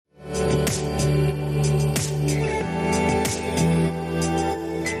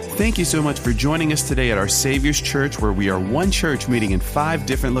Thank you so much for joining us today at our Savior's Church, where we are one church meeting in 5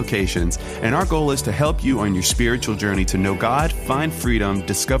 different locations. And our goal is to help you on your spiritual journey to know God, find freedom,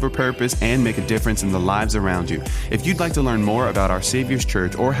 discover purpose, and make a difference in the lives around you. If you'd like to learn more about our Savior's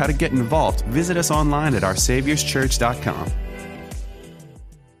Church or how to get involved, visit us online at oursaviorschurch.com.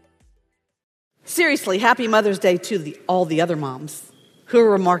 Seriously, happy Mother's Day to all the other moms who are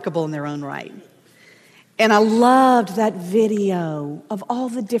remarkable in their own right. And I loved that video of all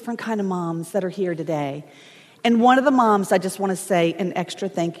the different kind of moms that are here today. And one of the moms I just want to say an extra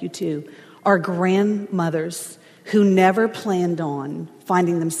thank you to are grandmothers who never planned on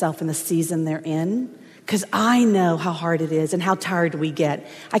finding themselves in the season they're in, because I know how hard it is and how tired we get.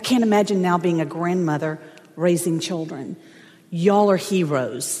 I can't imagine now being a grandmother raising children. Y'all are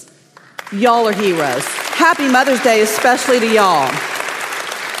heroes. Y'all are heroes. Happy Mother's Day, especially to y'all.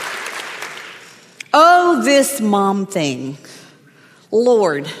 Oh, this mom thing.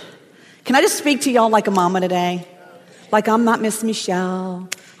 Lord, can I just speak to y'all like a mama today? Like I'm not Miss Michelle.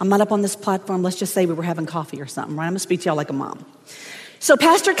 I'm not up on this platform. Let's just say we were having coffee or something, right? I'm going to speak to y'all like a mom. So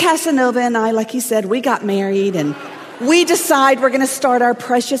Pastor Casanova and I, like he said, we got married and we decide we're going to start our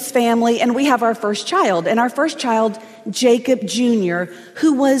precious family, and we have our first child. And our first child, Jacob Jr.,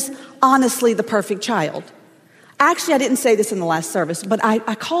 who was honestly the perfect child. Actually, I didn't say this in the last service, but I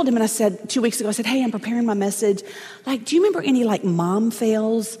called him and I said 2 weeks ago, I said, hey, I'm preparing my message. Like, do you remember any mom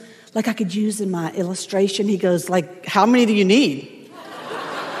fails like I could use in my illustration? He goes how many do you need?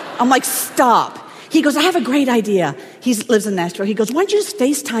 I'm like, stop. He goes, I have a great idea. He lives in Nashville. He goes, why don't you just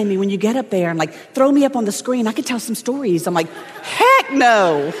FaceTime me when you get up there and throw me up on the screen? I could tell some stories. I'm like, heck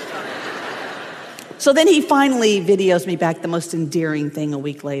no. So then he finally videos me back the most endearing thing a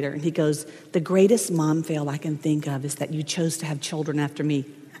week later. And he goes, the greatest mom fail I can think of is that you chose to have children after me.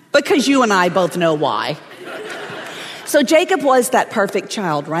 Because you and I both know why. So Jacob was that perfect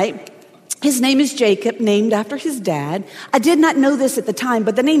child, right? His name is Jacob, named after his dad. I did not know this at the time,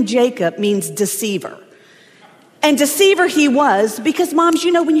 but the name Jacob means deceiver. And deceiver he was, because moms,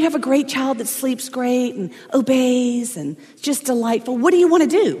 when you have a great child that sleeps great and obeys and just delightful, what do you want to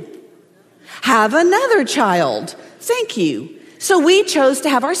do? Have another child. Thank you. So we chose to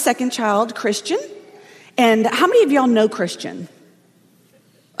have our second child, Christian. And how many of y'all know Christian?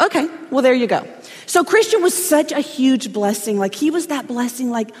 Okay, well, there you go. So Christian was such a huge blessing. He was that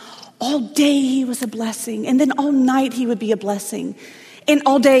blessing, all day he was a blessing. And then all night he would be a blessing. And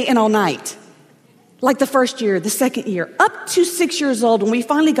all day and all night. The first year, the second year, up to 6 years old, when we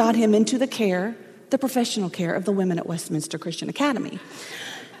finally got him into the professional care of the women at Westminster Christian Academy.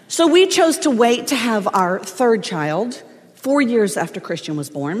 So we chose to wait to have our third child 4 years after Christian was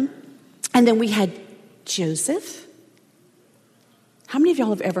born. And then we had Joseph. How many of y'all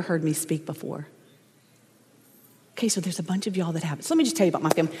have ever heard me speak before? Okay, so there's a bunch of y'all that haven't. So let me just tell you about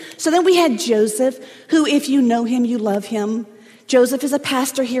my family. So then we had Joseph, who, if you know him, you love him. Joseph is a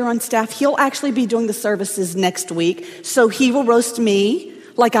pastor here on staff. He'll actually be doing the services next week. So he will roast me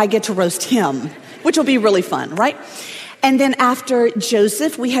like I get to roast him, which will be really fun, right? And then after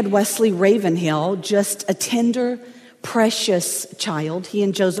Joseph, we had Wesley Ravenhill, just a tender, precious child. He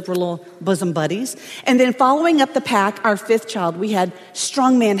and Joseph were little bosom buddies. And then following up the pack, our fifth child, we had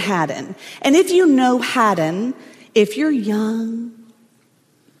Strongman Haddon. And if you know Haddon, if you're young,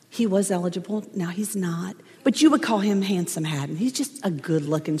 he was eligible. Now he's not. But you would call him Handsome Haddon. He's just a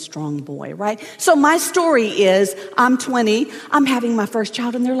good-looking, strong boy, right? So my story is, I'm 20, I'm having my first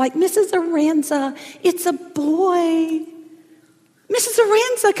child, and they're like, Mrs. Aranza, it's a boy. Mrs.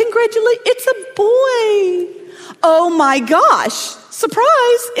 Aranza, congratulations, it's a boy. Oh my gosh,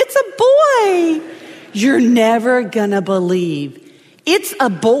 surprise, it's a boy. You're never gonna believe. It's a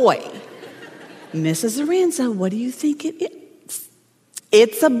boy. Mrs. Aranza, what do you think it is?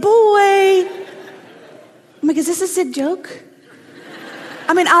 It's a boy. I'm like, is this a sick joke?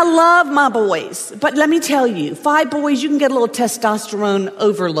 I love my boys, but let me tell you, 5 boys, you can get a little testosterone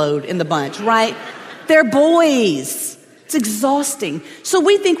overload in the bunch, right? They're boys. It's exhausting. So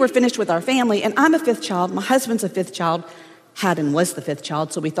we think we're finished with our family, and I'm a 5th child. My husband's a 5th child. Haddon was the 5th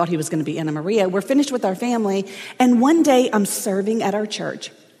child, so we thought he was going to be Anna Maria. We're finished with our family, and one day I'm serving at our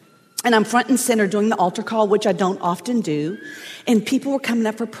church, and I'm front and center doing the altar call, which I don't often do, and people were coming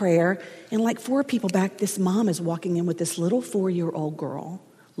up for prayer, and 4 people back, this mom is walking in with this little 4-year-old girl,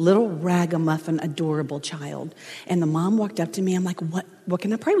 little ragamuffin, adorable child, and the mom walked up to me. I'm like, what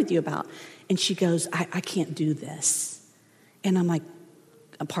can I pray with you about? And she goes, I can't do this. And I'm like,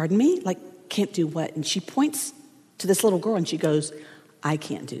 pardon me? Can't do what? And she points to this little girl and she goes, I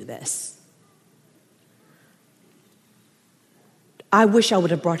can't do this. I wish I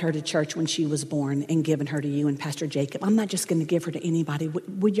would have brought her to church when she was born and given her to you and Pastor Jacob. I'm not just going to give her to anybody.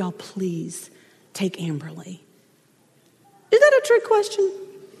 Would y'all please take Amberly? Is that a trick question?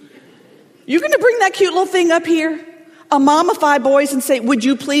 You're going to bring that cute little thing up here, a mom of 5 boys, and say, would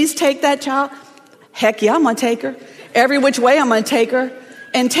you please take that child? Heck yeah, I'm going to take her. Every which way I'm going to take her.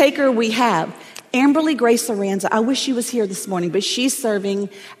 And take her we have. Amberly Grace Lorenza, I wish she was here this morning, but she's serving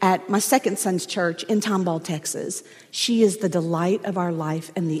at my second son's church in Tomball, Texas. She is the delight of our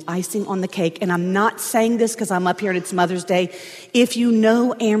life and the icing on the cake. And I'm not saying this because I'm up here and it's Mother's Day. If you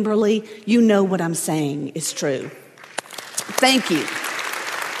know Amberly, you know what I'm saying is true. Thank you.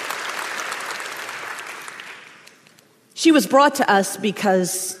 She was brought to us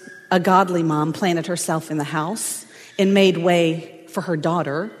because a godly mom planted herself in the house and made way for her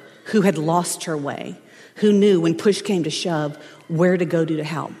daughter, who had lost her way, who knew when push came to shove where to go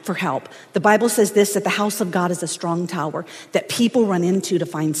for help. The Bible says this, that the house of God is a strong tower that people run into to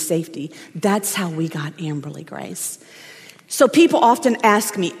find safety. That's how we got Amberly Grace. So people often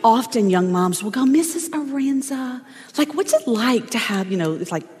ask me, young moms will go, Mrs. Aranza, like, what's it like to have,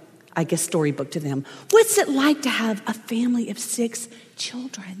 it's like, I guess storybook to them. What's it like to have a family of 6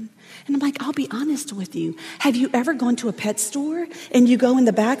 children? And I'm like, I'll be honest with you. Have you ever gone to a pet store and you go in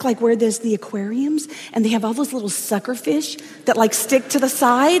the back, like where there's the aquariums and they have all those little sucker fish that like stick to the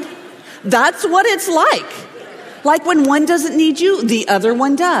side? That's what it's like. Like when one doesn't need you, the other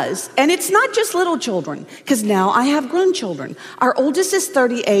one does. And it's not just little children, because now I have grown children. Our oldest is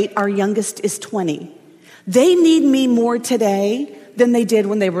 38, our youngest is 20. They need me more today than they did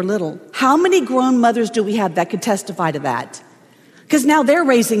when they were little. How many grown mothers do we have that could testify to that? Because now they're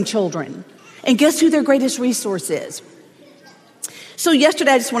raising children. And guess who their greatest resource is? So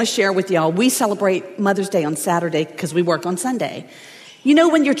yesterday, I just want to share with y'all, we celebrate Mother's Day on Saturday because we work on Sunday. You know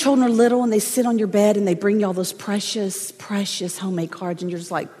when your children are little and they sit on your bed and they bring you all those precious, precious homemade cards and you're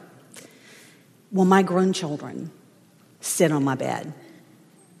just like, well, my grown children sit on my bed.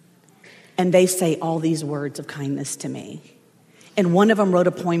 And they say all these words of kindness to me. And one of them wrote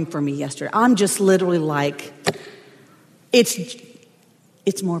a poem for me yesterday. I'm just literally like,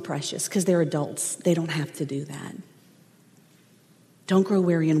 it's more precious because they're adults. They don't have to do that. Don't grow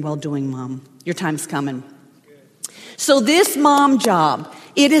weary in well-doing, Mom. Your time's coming. So this mom job,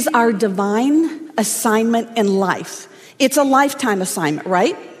 it is our divine assignment in life. It's a lifetime assignment,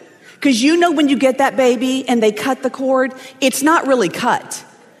 right? Because you know when you get that baby and they cut the cord, it's not really cut.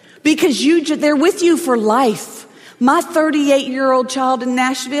 Because they're with you for life. My 38-year-old child in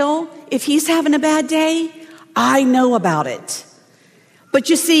Nashville, if he's having a bad day, I know about it. But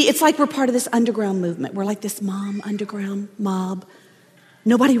you see, it's like we're part of this underground movement. We're like this mom underground mob.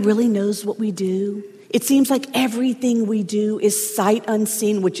 Nobody really knows what we do. It seems like everything we do is sight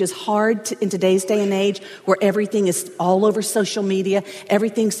unseen, which is hard in today's day and age where everything is all over social media.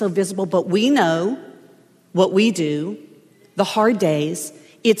 Everything's so visible. But we know what we do, the hard days,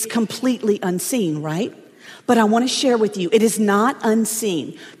 it's completely unseen, right? But I want to share with you, it is not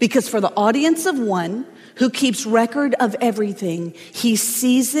unseen because for the audience of one who keeps record of everything, he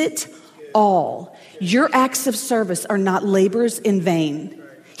sees it all. Your acts of service are not labors in vain.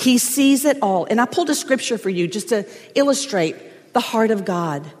 He sees it all. And I pulled a scripture for you just to illustrate the heart of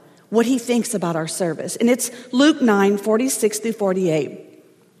God, what he thinks about our service. And it's Luke 9:46-48.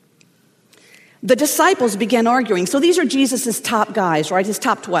 The disciples began arguing. So these are Jesus's top guys, right? His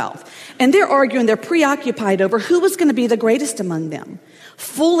top 12. And they're arguing, they're preoccupied over who was going to be the greatest among them.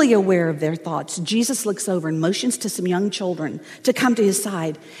 Fully aware of their thoughts, Jesus looks over and motions to some young children to come to his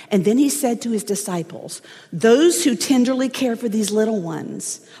side. And then he said to his disciples, those who tenderly care for these little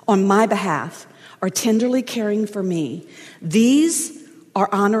ones on my behalf are tenderly caring for me. These are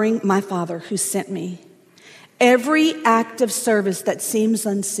honoring my Father who sent me. Every act of service that seems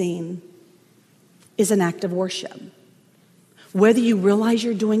unseen is an act of worship. Whether you realize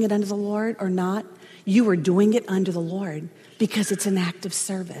you're doing it unto the Lord or not, you are doing it unto the Lord because it's an act of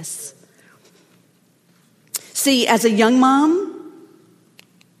service. See, as a young mom,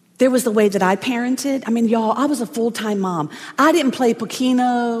 there was the way that I parented. I mean, y'all, I was a full-time mom. I didn't play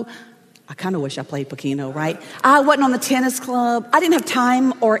Pokino. I kind of wish I played Pokino, right? I wasn't on the tennis club. I didn't have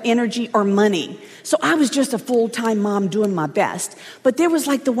time or energy or money. So I was just a full-time mom doing my best. But there was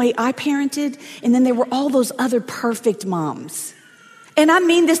like the way I parented, and then there were all those other perfect moms. And I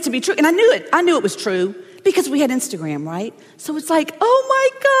mean this to be true. And I knew it. I knew it was true because we had Instagram, right? So it's like, oh my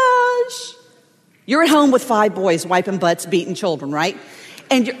gosh. You're at home with 5 boys wiping butts, beating children, right?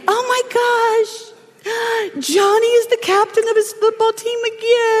 And you're, oh my gosh, Johnny is the captain of his football team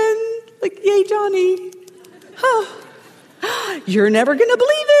again. Like, yay, Johnny. Oh. You're never going to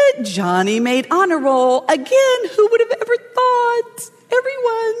believe it. Johnny made honor roll. Again, who would have ever thought?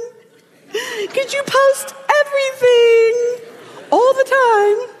 Everyone. Could you post everything all the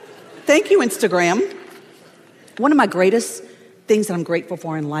time? Thank you, Instagram. One of my greatest things that I'm grateful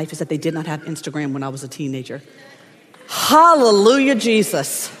for in life is that they did not have Instagram when I was a teenager. Hallelujah,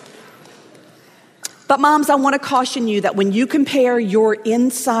 Jesus. But moms, I want to caution you that when you compare your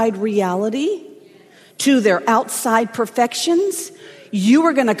inside reality to their outside perfections, you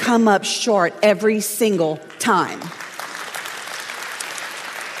are going to come up short every single time.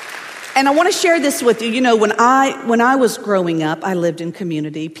 And I want to share this with you. You know, when I was growing up, I lived in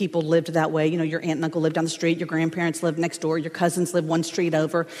community. People lived that way. You know, your aunt and uncle lived down the street. Your grandparents lived next door. Your cousins lived one street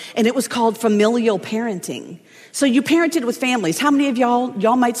over. And it was called familial parenting. So you parented with families. How many of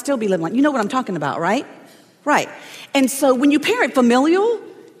y'all might still be living like, you know what I'm talking about, right? Right. And so when you parent familial,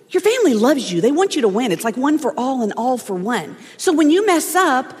 your family loves you. They want you to win. It's like one for all and all for one. So when you mess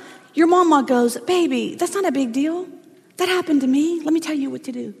up, your mama goes, baby, that's not a big deal. That happened to me. Let me tell you what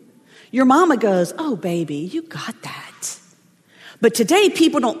to do. Your mama goes, oh, baby, you got that. But today,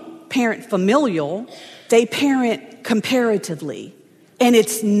 people don't parent familial. They parent comparatively. And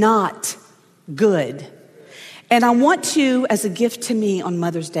it's not good. And I want to, as a gift to me on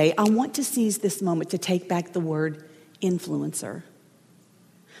Mother's Day, I want to seize this moment to take back the word influencer.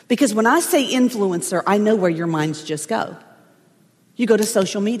 Because when I say influencer, I know where your minds just go. You go to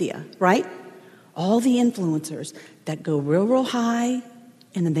social media, right? All the influencers that go real high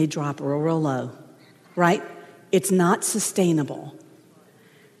and then they drop real low, right? It's not sustainable.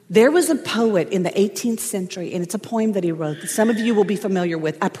 There was a poet in the 18th century, and it's a poem that he wrote that some of you will be familiar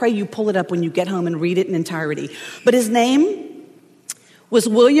with. I pray you pull it up when you get home and read it in entirety. But his name was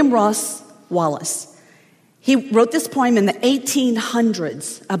William Ross Wallace. He wrote this poem in the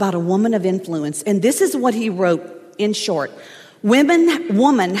 1800s about a woman of influence, and this is what he wrote in short.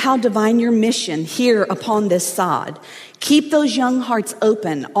 Woman, how divine your mission here upon this sod. Keep those young hearts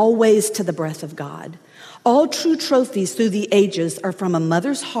open, always to the breath of God. All true trophies through the ages are from a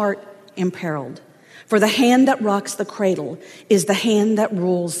mother's heart imperiled. For the hand that rocks the cradle is the hand that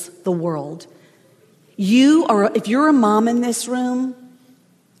rules the world. If you're a mom in this room,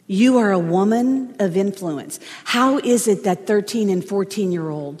 you are a woman of influence. How is it that 13 and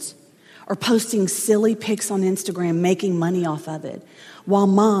 14-year-olds are posting silly pics on Instagram, making money off of it, while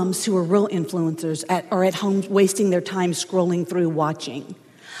moms who are real influencers are at home wasting their time scrolling through watching?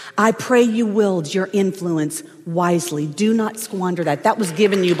 I pray you wield your influence wisely. Do not squander that. That was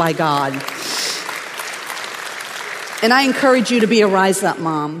given you by God. And I encourage you to be a rise up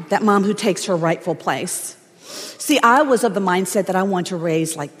mom, that mom who takes her rightful place. See, I was of the mindset that I want to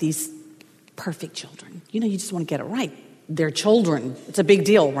raise like these perfect children. You know, you just want to get it right. They're children. It's a big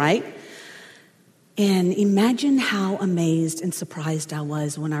deal, right? And imagine how amazed and surprised I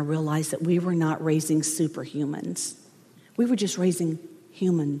was when I realized that we were not raising superhumans. We were just raising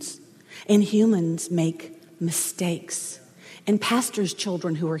humans. And humans make mistakes. And pastors'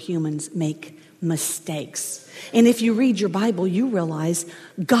 children who are humans make mistakes. And if you read your Bible, you realize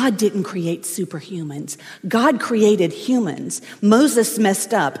God didn't create superhumans. God created humans. Moses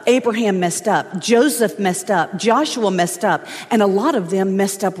messed up. Abraham messed up. Joseph messed up. Joshua messed up. And a lot of them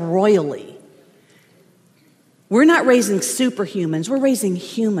messed up royally. We're not raising superhumans. We're raising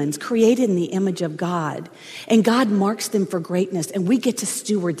humans created in the image of God. And God marks them for greatness, and we get to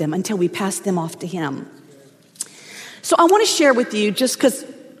steward them until we pass them off to Him. So I want to share with you, just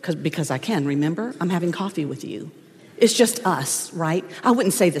because I can, remember? I'm having coffee with you. It's just us, right? I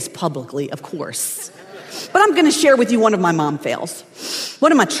wouldn't say this publicly, of course. But I'm going to share with you one of my mom fails.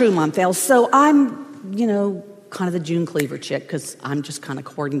 One of my true mom fails. So I'm, kind of the June Cleaver chick, because I'm just kind of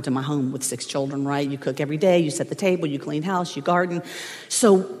according to my home with 6 children, right? You cook every day, you set the table, you clean house, you garden.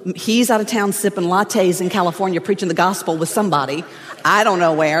 So he's out of town sipping lattes in California, preaching the gospel with somebody. I don't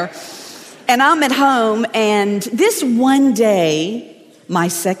know where. And I'm at home, and this one day, my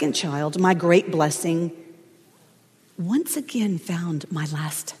second child, my great blessing, once again found my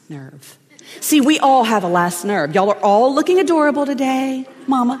last nerve. See, we all have a last nerve. Y'all are all looking adorable today,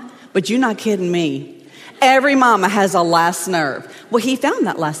 mama, but you're not kidding me. Every mama has a last nerve. Well, he found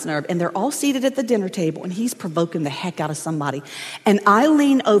that last nerve, and they're all seated at the dinner table, and he's provoking the heck out of somebody. And I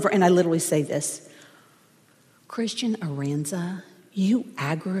lean over, and I literally say this, Christian Aranza, you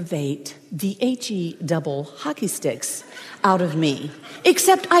aggravate the H-E double hockey sticks out of me.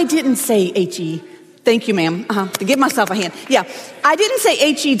 Except I didn't say H-E. Thank you, ma'am. To give myself a hand. Yeah, I didn't say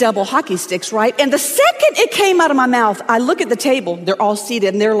H-E double hockey sticks, right? And the second it came out of my mouth, I look at the table. They're all seated,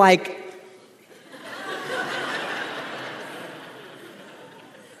 and they're like,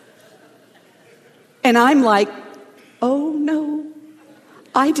 and I'm like, oh no,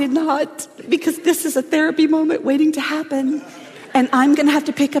 I did not, because this is a therapy moment waiting to happen, and I'm going to have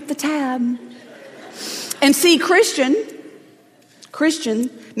to pick up the tab. And see, Christian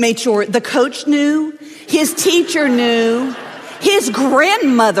made sure the coach knew, his teacher knew, his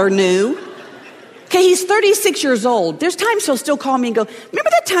grandmother knew. Okay, he's 36 years old. There's times he'll still call me and go, remember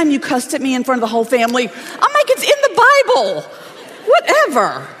that time you cussed at me in front of the whole family? I'm like, it's in the Bible.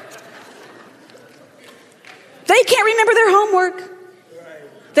 Whatever. They can't remember their homework.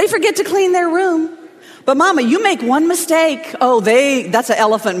 They forget to clean their room. But Mama, you make one mistake. Oh, that's an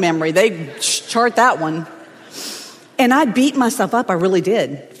elephant memory. They chart that one. And I beat myself up. I really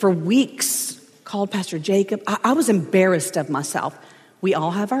did. For weeks, called Pastor Jacob. I was embarrassed of myself. We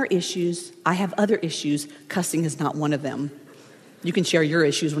all have our issues. I have other issues. Cussing is not one of them. You can share your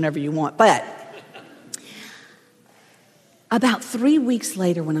issues whenever you want. But about 3 weeks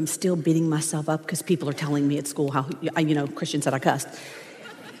later, when I'm still beating myself up because people are telling me at school how, Christian said I cussed.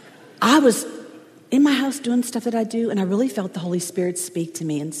 I was in my house doing stuff that I do, and I really felt the Holy Spirit speak to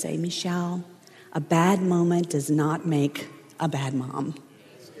me and say, Michelle, a bad moment does not make a bad mom.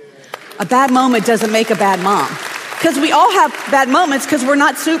 A bad moment doesn't make a bad mom. Because we all have bad moments because we're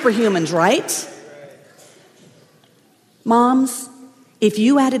not superhumans, right? Moms, if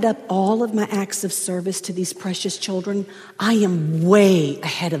you added up all of my acts of service to these precious children, I am way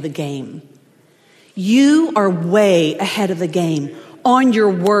ahead of the game. You are way ahead of the game on your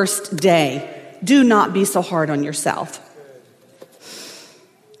worst day. Do not be so hard on yourself.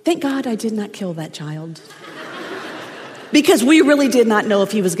 Thank God I did not kill that child. Because we really did not know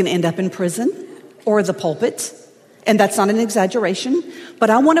if he was going to end up in prison or the pulpit. And that's not an exaggeration.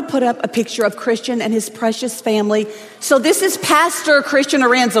 But I want to put up a picture of Christian and his precious family. So this is Pastor Christian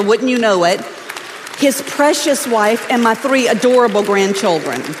Aranza, wouldn't you know it? His precious wife and my 3 adorable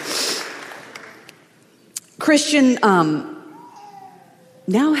grandchildren. Christian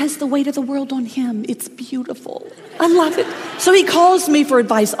now has the weight of the world on him. It's beautiful. I love it. So he calls me for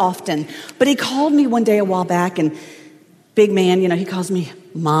advice often. But he called me one day a while back, and big man, he calls me,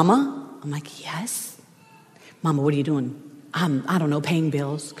 Mama. I'm like, yes. Mama, what are you doing? I don't know, paying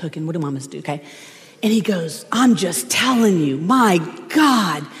bills, cooking. What do mamas do, okay? And he goes, I'm just telling you, my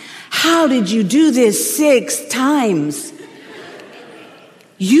God, how did you do this 6 times?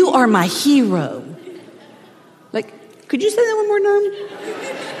 You are my hero. Like, could you say that one more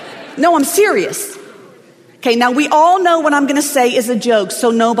time? No, I'm serious. Okay, now we all know what I'm going to say is a joke,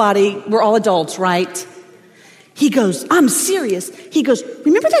 so we're all adults, right? He goes, I'm serious. He goes,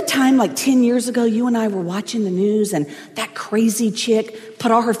 remember that time like 10 years ago, you and I were watching the news and that crazy chick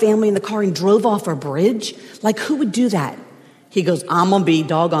put all her family in the car and drove off a bridge? Like, who would do that? He goes, I'm going to be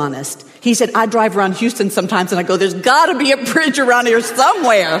dog honest. He said, I drive around Houston sometimes and I go, there's got to be a bridge around here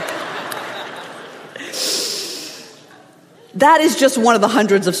somewhere. That is just one of the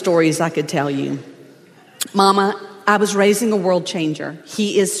hundreds of stories I could tell you. Mama, I was raising a world changer.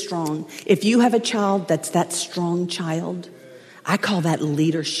 He is strong. If you have a child that's that strong child, I call that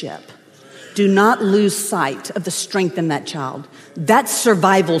leadership. Do not lose sight of the strength in that child. That's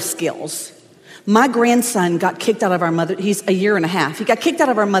survival skills. My grandson got kicked out of he's a year and a half. He got kicked out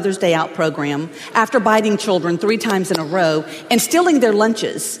of our Mother's Day Out program after biting children 3 times in a row and stealing their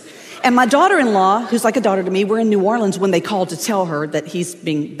lunches. And my daughter-in-law, who's like a daughter to me, we're in New Orleans when they called to tell her that he's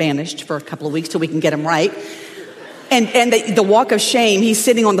being banished for a couple of weeks till we can get him right. And the walk of shame, he's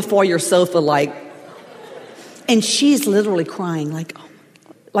sitting on the foyer sofa and she's literally crying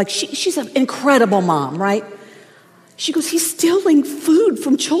she's an incredible mom, right? She goes, he's stealing food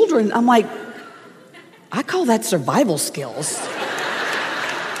from children. I'm like, I call that survival skills.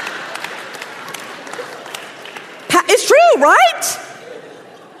 It's true, right?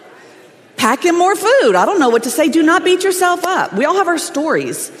 Pack him more food. I don't know what to say. Do not beat yourself up. We all have our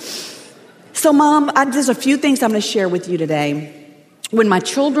stories. So, Mom, there's a few things I'm going to share with you today. When my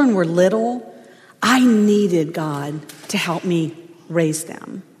children were little, I needed God to help me raise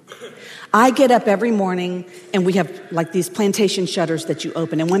them. I get up every morning, and we have like these plantation shutters that you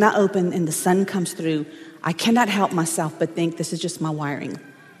open. And when I open and the sun comes through, I cannot help myself but think this is just my wiring.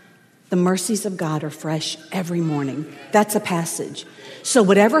 The mercies of God are fresh every morning. That's a passage. So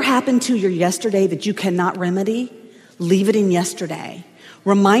whatever happened to your yesterday that you cannot remedy, leave it in yesterday.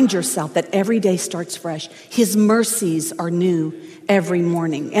 Remind yourself that every day starts fresh. His mercies are new every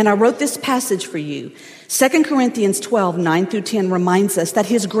morning. And I wrote this passage for you. 2 Corinthians 12, 9 through 10 reminds us that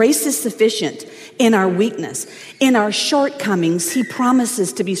his grace is sufficient in our weakness. In our shortcomings, he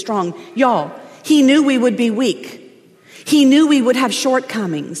promises to be strong. Y'all, he knew we would be weak. He knew we would have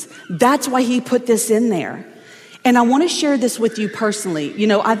shortcomings. That's why he put this in there. And I want to share this with you personally.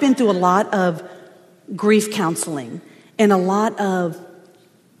 I've been through a lot of grief counseling. and a lot of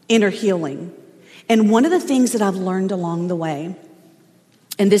inner healing. And one of the things that I've learned along the way,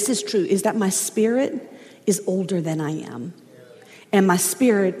 and this is true, is that my spirit is older than I am. And my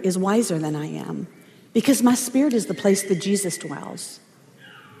spirit is wiser than I am. Because my spirit is the place that Jesus dwells.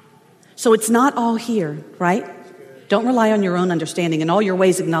 So it's not all here, right? Don't rely on your own understanding. In all your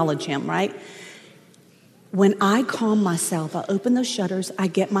ways, acknowledge him, right? When I calm myself, I open those shutters, I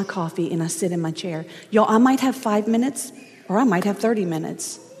get my coffee, and I sit in my chair. Y'all, I might have 5 minutes, or I might have 30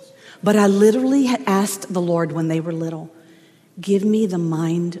 minutes. But I literally had asked the Lord when they were little, give me the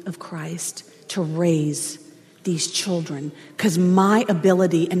mind of Christ to raise these children, because my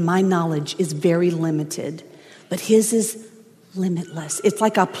ability and my knowledge is very limited, but his is limitless. It's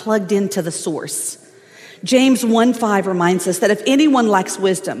like I plugged into the source. James 1:5 reminds us that if anyone lacks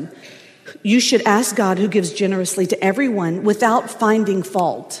wisdom, you should ask God, who gives generously to everyone without finding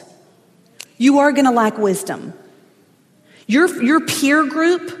fault. You are going to lack wisdom. Your peer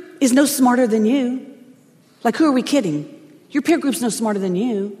group is no smarter than you. Like, who are we kidding? Your peer group's no smarter than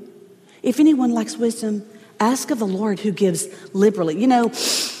you. If anyone lacks wisdom, ask of the Lord who gives liberally. You know,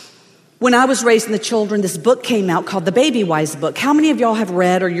 when I was raising the children, this book came out called The Baby Wise Book. How many of y'all have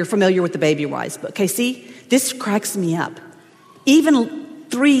read or you're familiar with The Baby Wise Book? Okay, see, this cracks me up. Even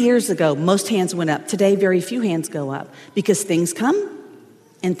 3 years ago, most hands went up. Today, very few hands go up because things come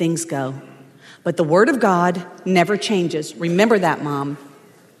and things go. But the Word of God never changes. Remember that, Mom.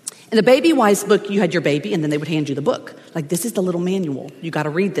 In the Baby Wise Book, you had your baby and then they would hand you the book. Like, this is the little manual. You got to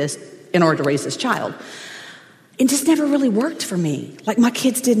read this in order to raise this child. It just never really worked for me. Like, my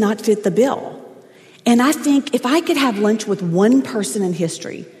kids did not fit the bill. And I think if I could have lunch with one person in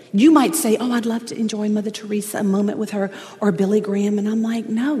history, you might say, oh, I'd love to enjoy Mother Teresa, a moment with her, or Billy Graham. And I'm like,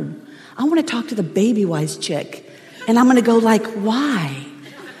 no, I want to talk to the Baby Wise chick. And I'm going to go like, why?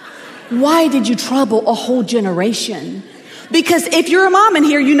 Why did you trouble a whole generation? Because if you're a mom in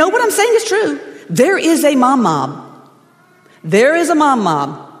here, you know what I'm saying is true. There is a mom mob. There is a mom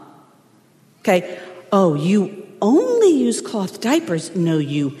mob. Okay. Oh, you only use cloth diapers. No,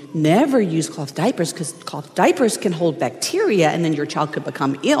 you never use cloth diapers because cloth diapers can hold bacteria and then your child could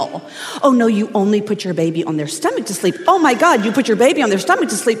become ill. Oh, no, you only put your baby on their stomach to sleep. Oh, my God, you put your baby on their stomach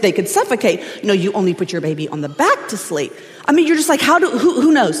to sleep, they could suffocate. No, you only put your baby on the back to sleep. I mean, you're just like,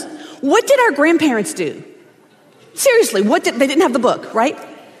 who knows? What did our grandparents do? Seriously, they didn't have the book, right?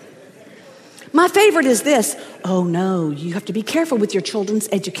 My favorite is this. Oh, no, you have to be careful with your children's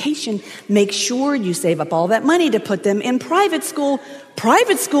education. Make sure you save up all that money to put them in private school.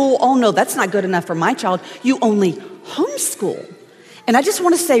 Private school, oh, no, that's not good enough for my child. You only homeschool. And I just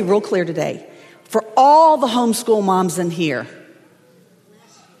want to say real clear today, for all the homeschool moms in here,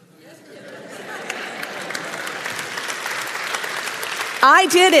 I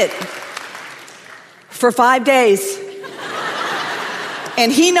did it for 5 days.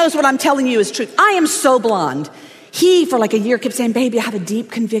 And he knows what I'm telling you is true. I am so blonde. He, for like a year, kept saying, baby, I have a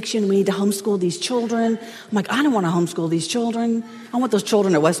deep conviction. We need to homeschool these children. I'm like, I don't want to homeschool these children. I want those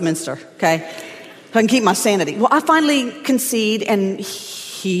children at Westminster, okay? So I can keep my sanity. Well, I finally concede, and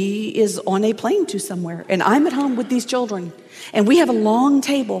he is on a plane to somewhere. And I'm at home with these children. And we have a long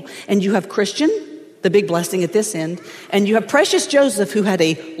table. And you have Christian, the big blessing at this end. And you have Precious Joseph, who had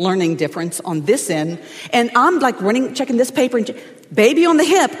a learning difference on this end. And I'm like running, checking this paper, and baby on the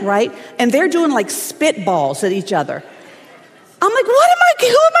hip, right? And they're doing like spitballs at each other. I'm like, who am I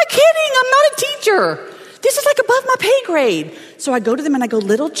kidding? I'm not a teacher. This is like above my pay grade. So I go to them and I go,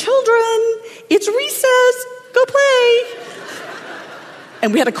 little children, it's recess, go play.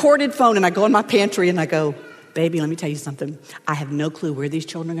 And we had a corded phone, and I go in my pantry and I go, baby, let me tell you something. I have no clue where these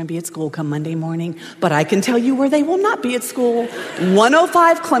children are going to be at school come Monday morning, but I can tell you where they will not be at school.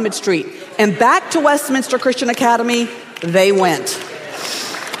 105 Clement Street. And back to Westminster Christian Academy they went.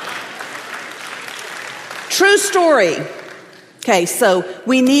 True story. Okay, so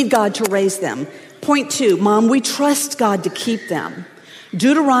we need God to raise them. Point 2, Mom, we trust God to keep them.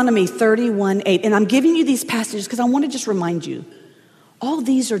 Deuteronomy 31:8. And I'm giving you these passages because I want to just remind you, all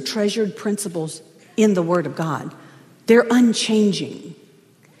these are treasured principles in the Word of God. They're unchanging.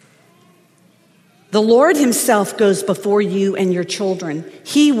 The Lord himself goes before you and your children.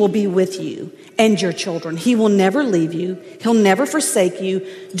 He will be with you and your children. He will never leave you. He'll never forsake you.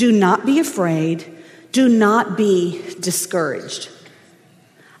 Do not be afraid. Do not be discouraged.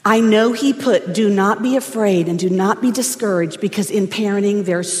 I know he put do not be afraid and do not be discouraged because in parenting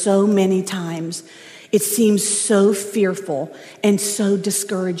there are so many times it seems so fearful and so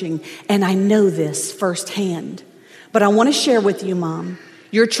discouraging. And I know this firsthand. But I want to share with you, Mom,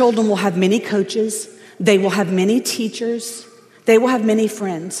 your children will have many coaches. They will have many teachers. They will have many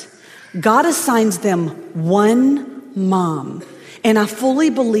friends. God assigns them one mom. And I fully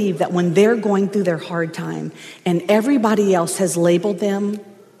believe that when they're going through their hard time and everybody else has labeled them,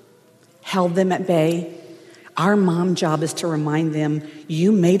 held them at bay, our mom job is to remind them,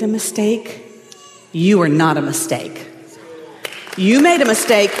 you made a mistake, you are not a mistake. You made a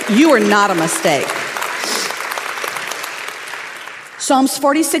mistake, you are not a mistake. Psalms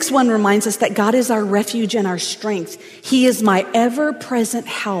 46:1 reminds us that God is our refuge and our strength. He is my ever-present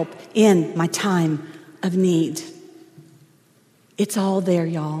help in my time of need. It's all there,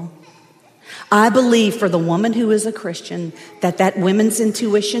 y'all. I believe for the woman who is a Christian that women's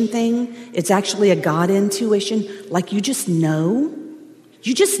intuition thing, it's actually a God intuition. Like you just know,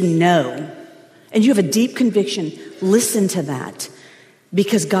 and you have a deep conviction. Listen to that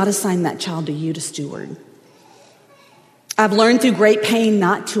because God assigned that child to you to steward. I've learned through great pain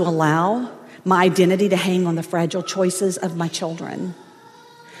not to allow my identity to hang on the fragile choices of my children.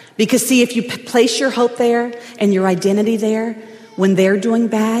 Because see, if you place your hope there and your identity there, when they're doing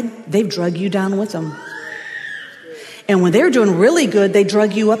bad, they've drug you down with them. And when they're doing really good, they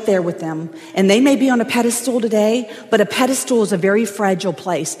drug you up there with them. And they may be on a pedestal today, but a pedestal is a very fragile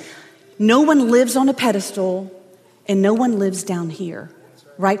place. No one lives on a pedestal and no one lives down here,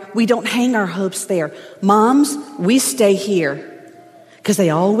 right? We don't hang our hopes there. Moms, we stay here because they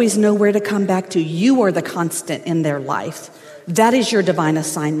always know where to come back to. You are the constant in their life. That is your divine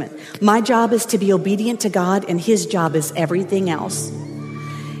assignment. My job is to be obedient to God, and His job is everything else.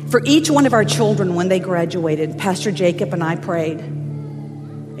 For each one of our children, when they graduated, Pastor Jacob and I prayed.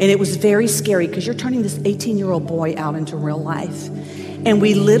 And it was very scary because you're turning this 18-year-old boy out into real life. And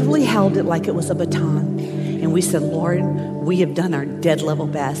we literally held it like it was a baton. And we said, Lord, we have done our dead level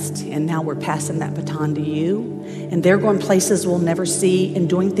best, and now we're passing that baton to you. And they're going places we'll never see and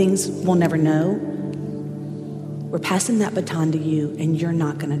doing things we'll never know. We're passing that baton to you, and you're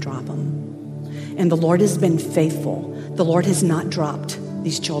not going to drop them. And the Lord has been faithful. The Lord has not dropped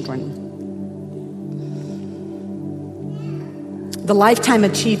these children. The Lifetime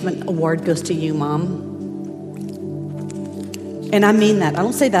Achievement Award goes to you, Mom. And I mean that. I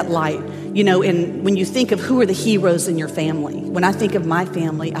don't say that light. You know, and when you think of who are the heroes in your family, when I think of my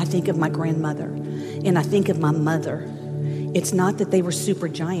family, I think of my grandmother, and I think of my mother. It's not that they were super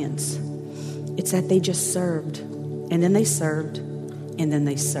giants. It's that they just served. And then they served, and then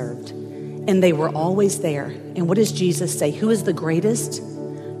they served. And they were always there. And what does Jesus say? Who is the greatest?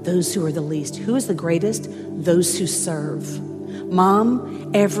 Those who are the least. Who is the greatest? Those who serve.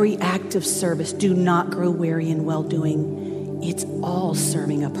 Mom, every act of service, do not grow weary in well-doing. It's all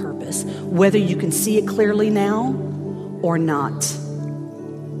serving a purpose, whether you can see it clearly now or not.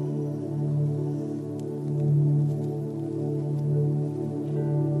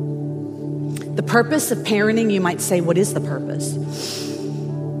 The purpose of parenting, you might say, what is the purpose?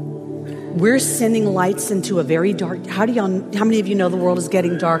 We're sending lights into a very dark, how many of you know the world is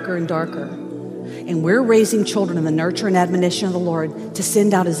getting darker and darker? And we're raising children in the nurture and admonition of the Lord to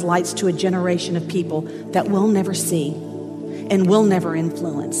send out His lights to a generation of people that we'll never see and will never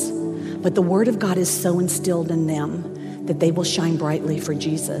influence. But the Word of God is so instilled in them that they will shine brightly for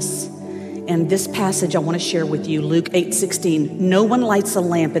Jesus. And this passage I want to share with you, Luke 8:16. No one lights a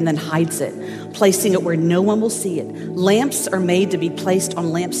lamp and then hides it, placing it where no one will see it. Lamps are made to be placed on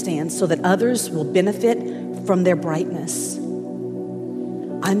lampstands so that others will benefit from their brightness.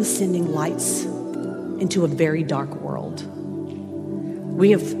 I'm sending lights into a very dark world.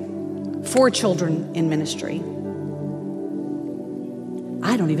 We have 4 children in ministry.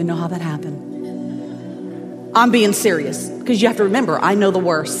 I don't even know how that happened. I'm being serious because you have to remember, I know the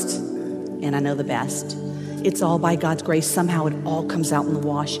worst. And I know the best. It's all by God's grace. Somehow it all comes out in the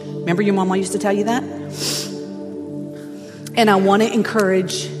wash. Remember your mama used to tell you that? And I want to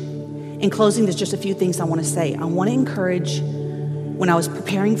encourage, in closing, there's just a few things I want to say. I want to encourage, when I was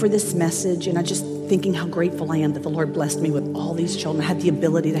preparing for this message, and I just thinking how grateful I am that the Lord blessed me with all these children. I had the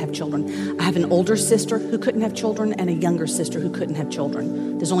ability to have children. I have an older sister who couldn't have children and a younger sister who couldn't have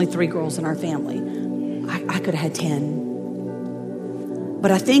children. There's only 3 girls in our family. I could have had 10. But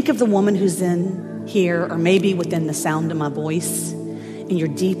I think of the woman who's in here, or maybe within the sound of my voice, and your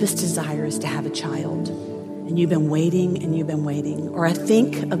deepest desire is to have a child. And you've been waiting and you've been waiting. Or I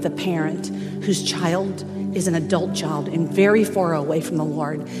think of the parent whose child is an adult child and very far away from the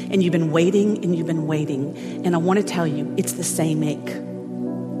Lord. And you've been waiting and you've been waiting. And I want to tell you, it's the same ache.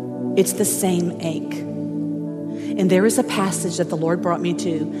 It's the same ache. And there is a passage that the Lord brought me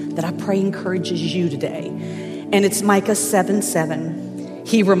to that I pray encourages you today. And it's Micah 7:7.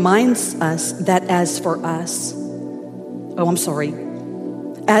 He reminds us that as for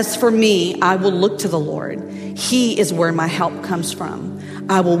me, I will look to the Lord. He is where my help comes from.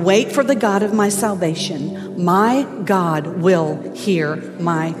 I will wait for the God of my salvation. My God will hear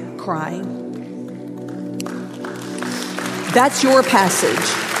my cry. That's your passage.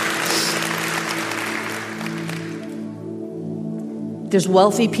 There's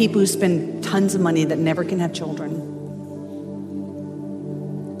wealthy people who spend tons of money that never can have children.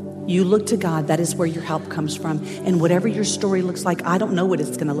 You look to God, that is where your help comes from. And whatever your story looks like, I don't know what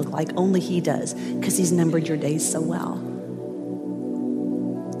it's going to look like. Only He does, because He's numbered your days so well.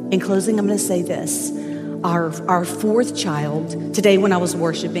 In closing, I'm going to say this. Our fourth child, today when I was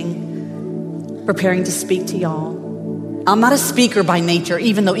worshiping, preparing to speak to y'all, I'm not a speaker by nature,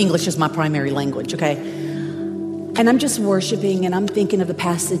 even though English is my primary language, okay? And I'm just worshiping, and I'm thinking of the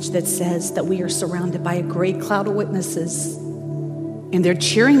passage that says that we are surrounded by a great cloud of witnesses. And they're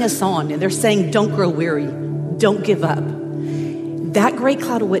cheering us on, and they're saying, don't grow weary, don't give up. That great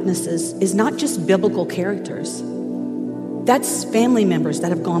cloud of witnesses is not just biblical characters. That's family members that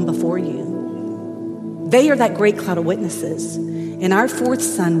have gone before you. They are that great cloud of witnesses. And our fourth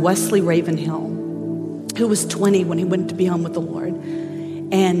son, Wesley Ravenhill, who was 20 when he went to be home with the Lord,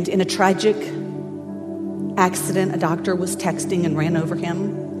 and in a tragic accident, a doctor was texting and ran over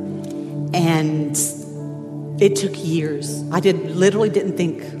him. And it took years. I literally didn't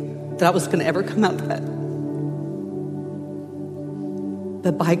think that I was going to ever come out of that.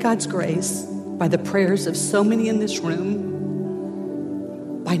 But by God's grace, by the prayers of so many in this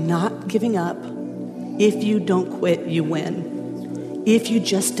room, by not giving up, if you don't quit, you win. If you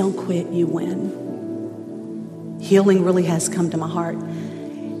just don't quit, you win. Healing really has come to my heart.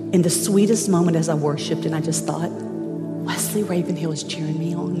 In the sweetest moment as I worshiped, and I just thought, Wesley Ravenhill is cheering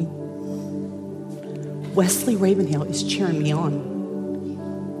me on. Wesley Ravenhill is cheering me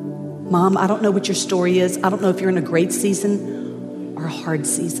on. Mom, I don't know what your story is. I don't know if you're in a great season or a hard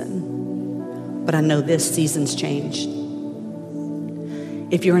season. But I know this season's changed.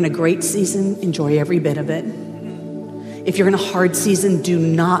 If you're in a great season, enjoy every bit of it. If you're in a hard season, do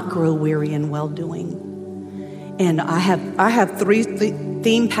not grow weary in well-doing. And I have three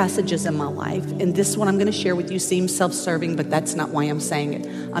theme passages in my life. And this one I'm going to share with you seems self-serving, but that's not why I'm saying it.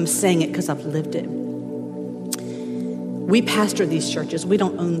 I'm saying it because I've lived it. We pastor these churches. We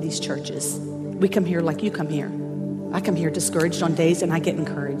don't own these churches. We come here like you come here. I come here discouraged on days, and I get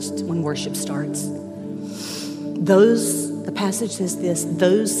encouraged when worship starts. The passage says this,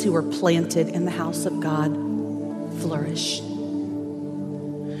 those who are planted in the house of God flourish.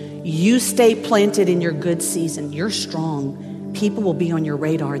 You stay planted in your good season. You're strong. People will be on your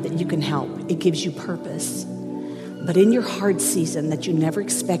radar that you can help. It gives you purpose. But in your hard season that you never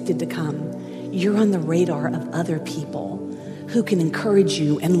expected to come, you're on the radar of other people who can encourage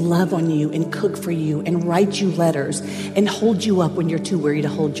you and love on you and cook for you and write you letters and hold you up when you're too weary to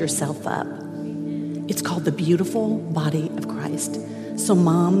hold yourself up. It's called the beautiful body of Christ. So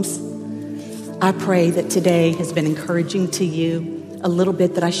moms, I pray that today has been encouraging to you. A little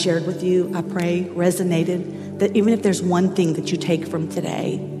bit that I shared with you, I pray resonated, that even if there's one thing that you take from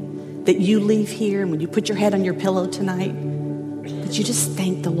today, that you leave here and when you put your head on your pillow tonight, that you just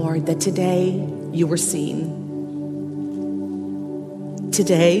thank the Lord that today you were seen.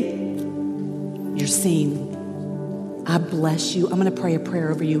 Today, you're seen. I bless you. I'm going to pray a prayer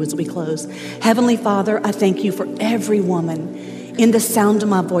over you as we close. Heavenly Father, I thank you for every woman in the sound of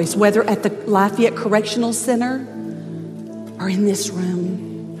my voice, whether at the Lafayette Correctional Center or in this room.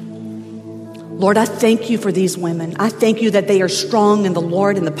 Lord, I thank you for these women. I thank you that they are strong in the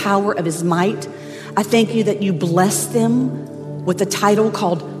Lord and the power of His might. I thank you that you bless them with a title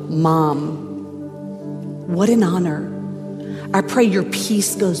called Mom. What an honor. I pray your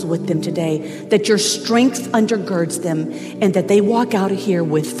peace goes with them today, that your strength undergirds them, and that they walk out of here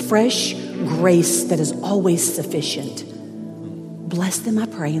with fresh grace that is always sufficient. Bless them, I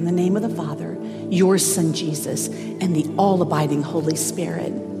pray, in the name of the Father, your Son, Jesus, and the all-abiding Holy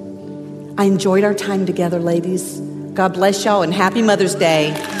Spirit. I enjoyed our time together, ladies. God bless y'all, and happy Mother's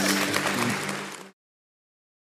Day.